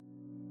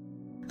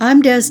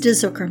I'm Desda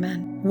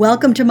Zuckerman.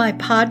 Welcome to my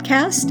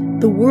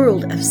podcast, The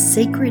World of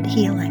Sacred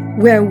Healing,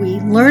 where we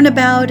learn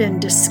about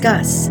and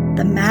discuss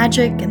the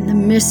magic and the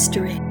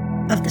mystery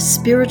of the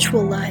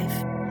spiritual life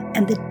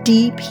and the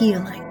deep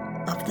healing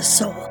of the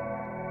soul.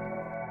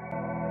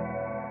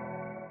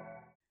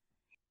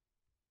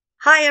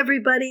 Hi,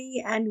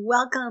 everybody, and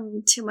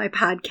welcome to my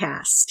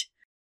podcast.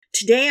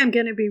 Today I'm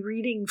going to be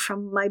reading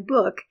from my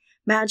book,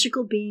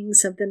 Magical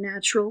Beings of the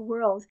Natural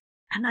World.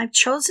 And I've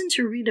chosen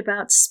to read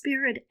about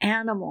spirit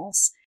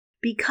animals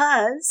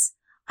because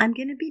I'm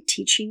going to be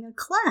teaching a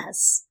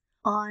class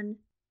on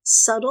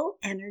subtle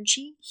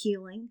energy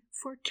healing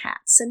for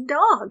cats and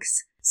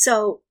dogs.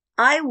 So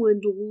I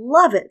would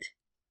love it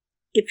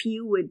if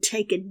you would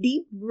take a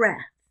deep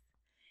breath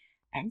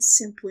and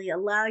simply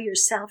allow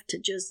yourself to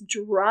just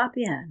drop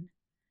in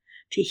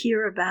to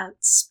hear about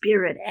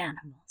spirit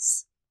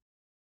animals.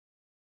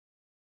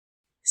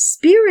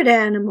 Spirit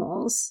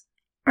animals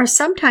are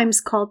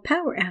sometimes called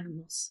power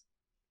animals.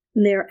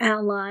 They're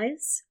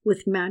allies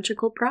with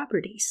magical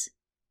properties.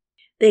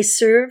 They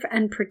serve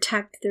and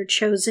protect their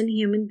chosen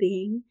human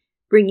being,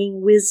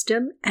 bringing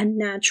wisdom and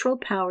natural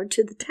power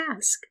to the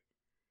task.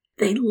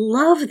 They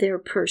love their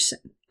person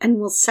and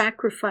will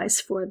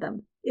sacrifice for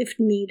them if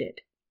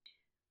needed.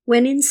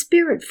 When in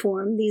spirit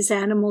form, these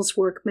animals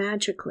work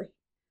magically.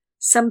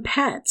 Some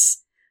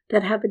pets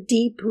that have a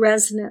deep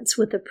resonance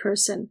with a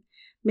person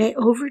may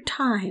over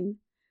time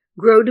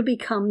grow to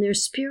become their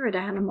spirit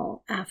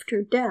animal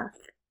after death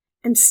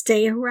and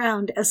stay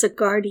around as a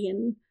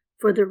guardian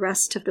for the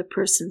rest of the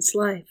person's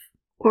life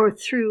or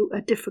through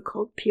a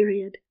difficult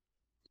period.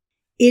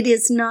 It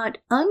is not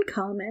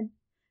uncommon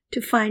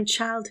to find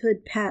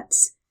childhood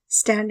pets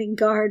standing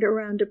guard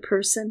around a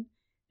person,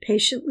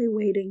 patiently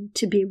waiting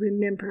to be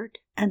remembered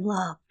and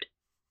loved.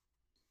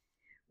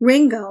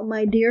 Ringo,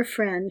 my dear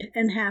friend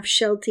and half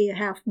Sheltie,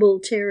 half Bull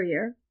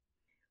Terrier,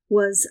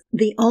 was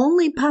the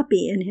only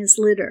puppy in his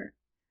litter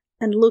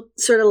and looked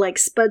sort of like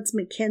Spuds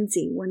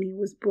MacKenzie when he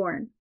was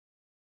born.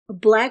 A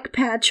black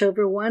patch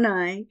over one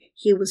eye,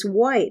 he was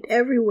white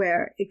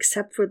everywhere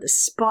except for the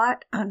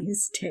spot on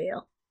his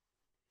tail.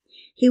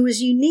 He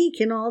was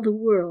unique in all the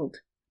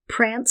world,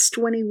 pranced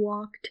when he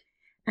walked,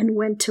 and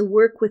went to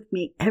work with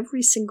me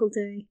every single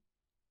day.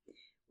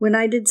 When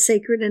I did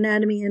sacred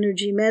anatomy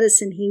energy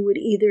medicine, he would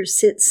either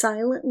sit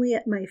silently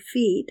at my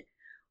feet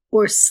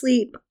or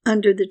sleep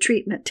under the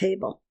treatment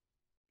table.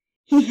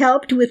 He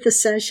helped with the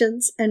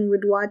sessions and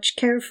would watch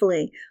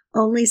carefully,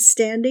 only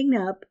standing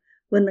up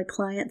when the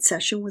client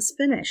session was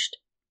finished.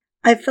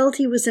 I felt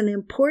he was an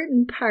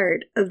important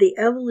part of the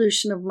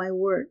evolution of my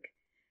work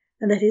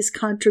and that his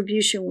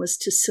contribution was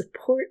to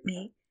support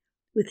me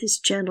with his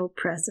gentle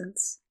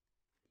presence.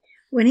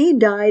 When he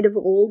died of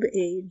old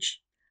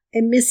age,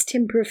 I missed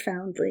him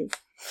profoundly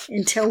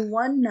until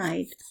one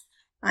night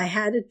I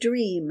had a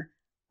dream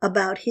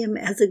about him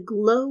as a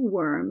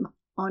glowworm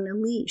on a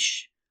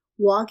leash,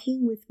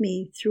 walking with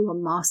me through a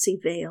mossy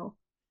vale.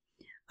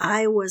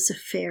 I was a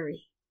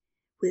fairy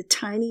with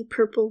tiny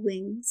purple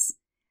wings,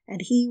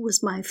 and he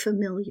was my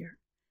familiar,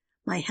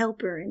 my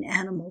helper in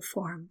animal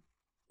form.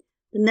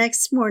 The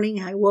next morning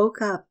I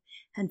woke up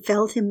and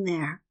felt him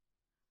there.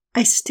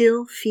 I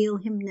still feel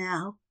him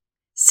now,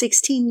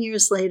 16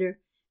 years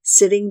later,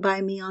 sitting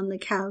by me on the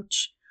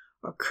couch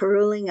or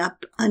curling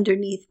up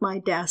underneath my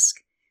desk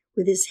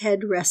with his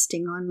head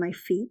resting on my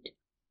feet.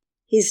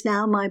 He's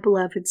now my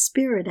beloved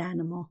spirit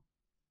animal.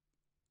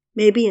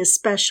 Maybe a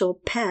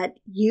special pet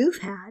you've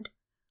had,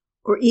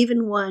 or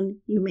even one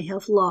you may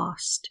have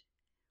lost,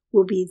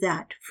 will be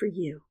that for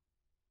you.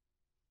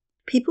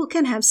 People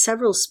can have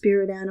several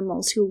spirit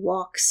animals who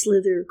walk,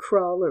 slither,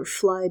 crawl, or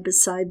fly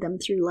beside them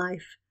through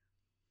life.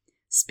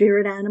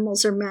 Spirit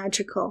animals are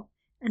magical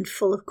and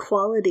full of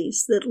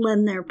qualities that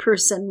lend their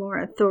person more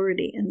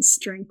authority and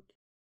strength.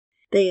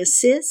 They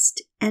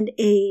assist and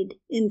aid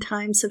in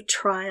times of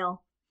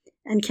trial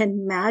and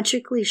can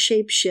magically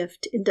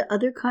shapeshift into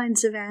other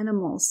kinds of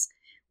animals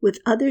with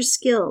other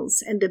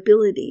skills and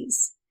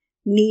abilities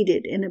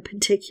needed in a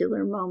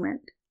particular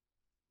moment.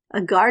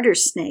 A garter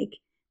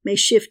snake may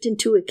shift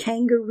into a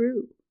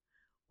kangaroo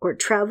or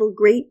travel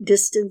great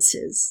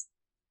distances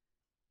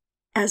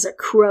as a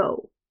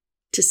crow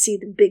to see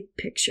the big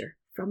picture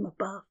from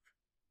above.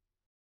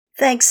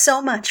 Thanks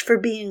so much for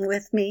being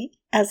with me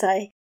as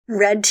I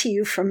read to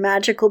you from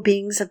Magical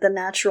Beings of the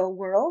Natural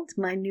World,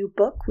 my new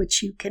book,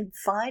 which you can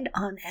find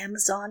on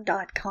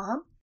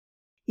Amazon.com.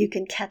 You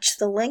can catch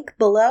the link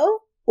below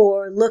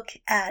or look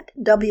at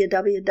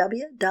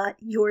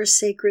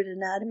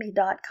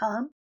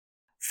www.yoursacredanatomy.com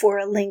for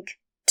a link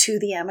to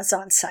the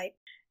Amazon site.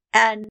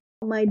 And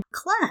my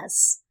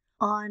class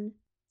on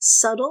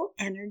subtle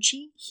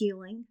energy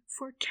healing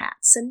for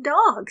cats and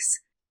dogs.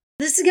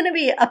 This is going to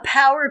be a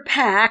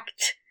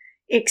power-packed,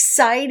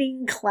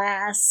 exciting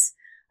class.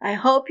 I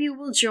hope you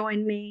will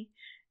join me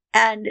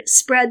and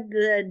spread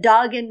the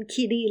dog and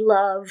kitty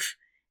love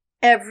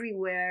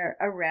everywhere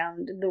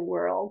around the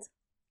world.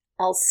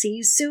 I'll see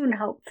you soon,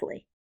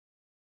 hopefully.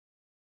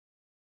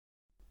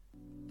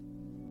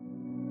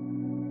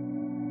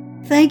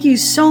 Thank you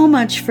so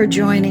much for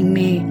joining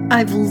me.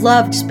 I've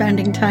loved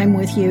spending time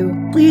with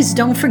you. Please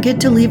don't forget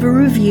to leave a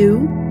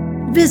review.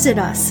 Visit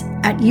us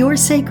at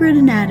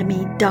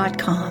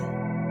yoursacredanatomy.com.